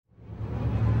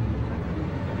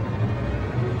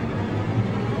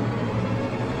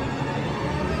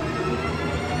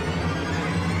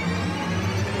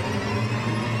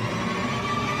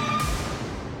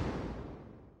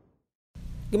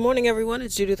Good morning, everyone.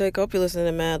 It's Judith Hope. You're listening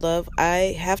to Mad Love.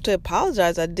 I have to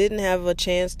apologize. I didn't have a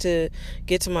chance to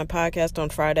get to my podcast on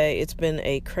Friday. It's been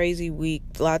a crazy week.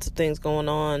 Lots of things going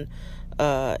on.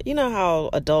 You know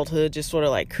how adulthood just sort of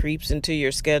like creeps into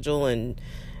your schedule and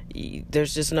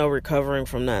there's just no recovering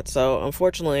from that. So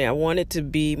unfortunately, I wanted to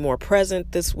be more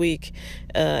present this week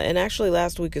and actually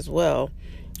last week as well.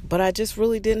 But I just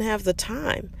really didn't have the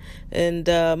time. And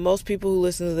most people who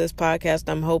listen to this podcast,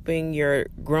 I'm hoping you're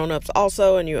grown-ups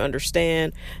also, and you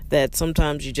understand that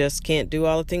sometimes you just can't do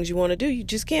all the things you want to do. You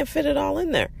just can't fit it all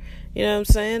in there. You know what I'm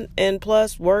saying? And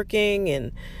plus working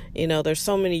and, there's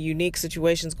so many unique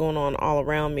situations going on all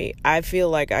around me. I feel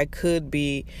like I could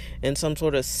be in some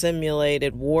sort of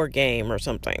simulated war game or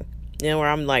something, where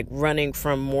I'm like running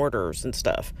from mortars and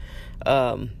stuff.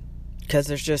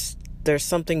 Because there's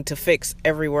something to fix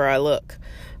everywhere I look,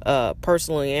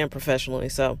 personally and professionally.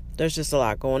 So there's just a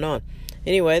lot going on.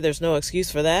 Anyway, there's no excuse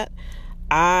for that.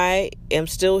 I am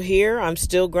still here. I'm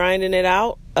still grinding it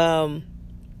out.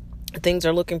 Things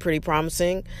are looking pretty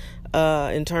promising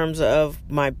in terms of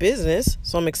my business.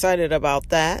 So I'm excited about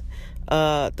that.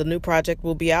 The new project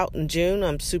will be out in June.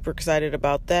 I'm super excited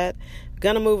about that.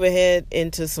 Gonna move ahead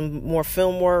into some more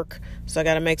film work. So I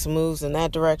got to make some moves in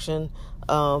that direction.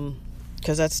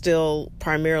 Because that's still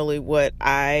primarily what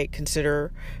I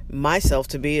consider myself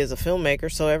to be as a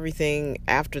filmmaker. So everything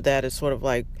after that is sort of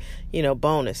like,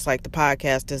 bonus. Like the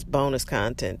podcast is bonus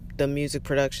content. The music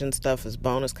production stuff is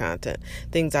bonus content.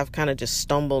 Things I've kind of just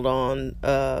stumbled upon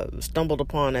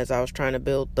as I was trying to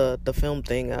build the film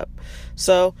thing up.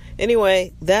 So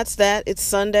anyway, that's that. It's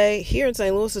Sunday. Here in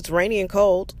St. Louis, it's rainy and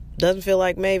cold. Doesn't feel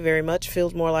like May very much.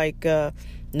 Feels more like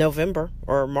November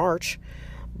or March.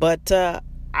 But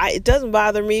it doesn't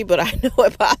bother me, but I know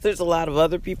it bothers a lot of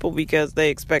other people because they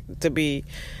expect it to be,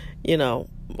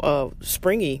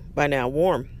 springy by now,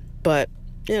 warm. But,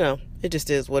 it just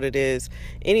is what it is.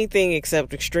 Anything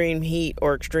except extreme heat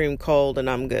or extreme cold, and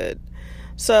I'm good.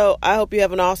 So I hope you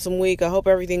have an awesome week. I hope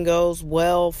everything goes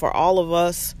well for all of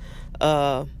us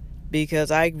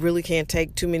because I really can't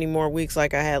take too many more weeks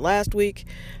like I had last week,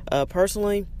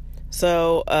 personally.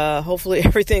 So hopefully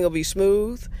everything will be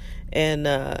smooth. And,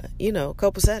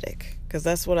 copacetic, because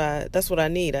that's what I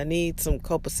need. I need some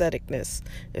copaceticness,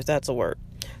 if that's a word.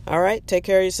 All right. Take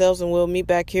care of yourselves and we'll meet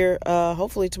back here,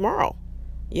 hopefully tomorrow.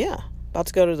 Yeah. About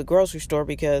to go to the grocery store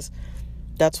because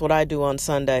that's what I do on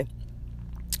Sunday.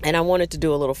 And I wanted to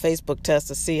do a little Facebook test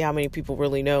to see how many people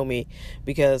really know me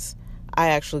because I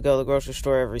actually go to the grocery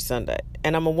store every Sunday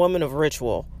and I'm a woman of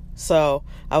ritual. So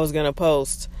I was going to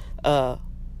post,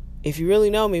 if you really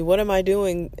know me, what am I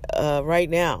doing, right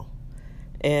now?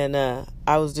 And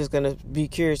I was just going to be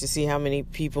curious to see how many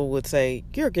people would say,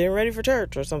 you're getting ready for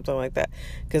church or something like that.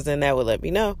 Because then that would let me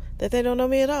know that they don't know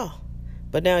me at all.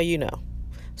 But now you know.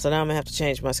 So now I'm going to have to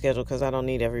change my schedule because I don't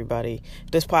need everybody.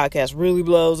 If this podcast really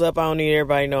blows up, I don't need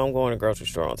everybody to know I'm going to the grocery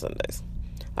store on Sundays.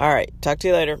 All right. Talk to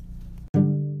you later.